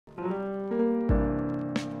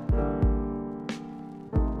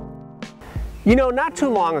You know, not too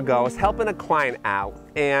long ago, I was helping a client out,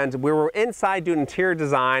 and we were inside doing interior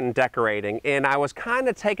design and decorating, and I was kind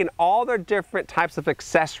of taking all their different types of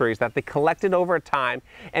accessories that they collected over time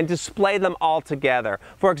and display them all together.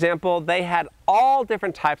 For example, they had all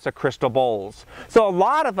different types of crystal bowls. So a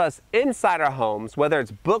lot of us inside our homes, whether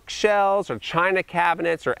it's bookshelves or china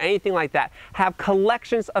cabinets or anything like that, have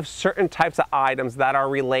collections of certain types of items that are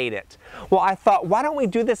related. Well, I thought, why don't we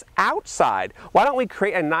do this outside? Why don't we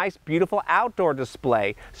create a nice, beautiful outdoor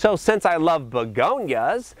display? So since I love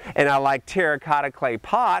begonias and I like terra cotta clay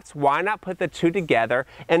pots, why not put the two together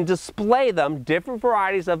and display them, different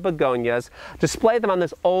varieties of begonias, display them on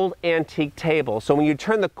this old antique table. So when you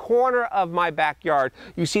turn the corner of my backyard,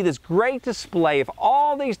 you see this great display of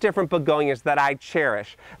all these different begonias that I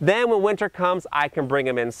cherish. Then when winter comes, I can bring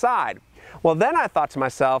them inside. Well, then I thought to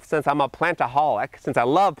myself, since I'm a plantoholic, since I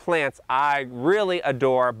love plants, I really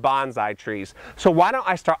adore bonsai trees. So why don't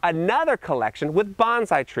I start another collection with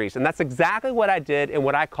bonsai trees? And that's exactly what I did in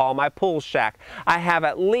what I call my pool shack. I have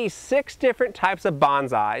at least 6 different types of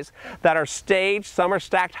bonsais that are staged. Some are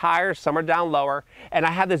stacked higher, some are down lower. And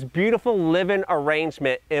I have this beautiful live-in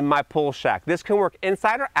arrangement in my pool shack. This can work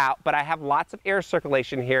inside or out, but I have lots of air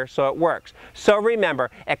circulation here, so it works. So remember,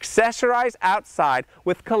 accessorize outside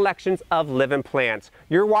with collections of living plants.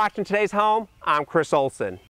 You're watching Today's Home. I'm Chris Olsen.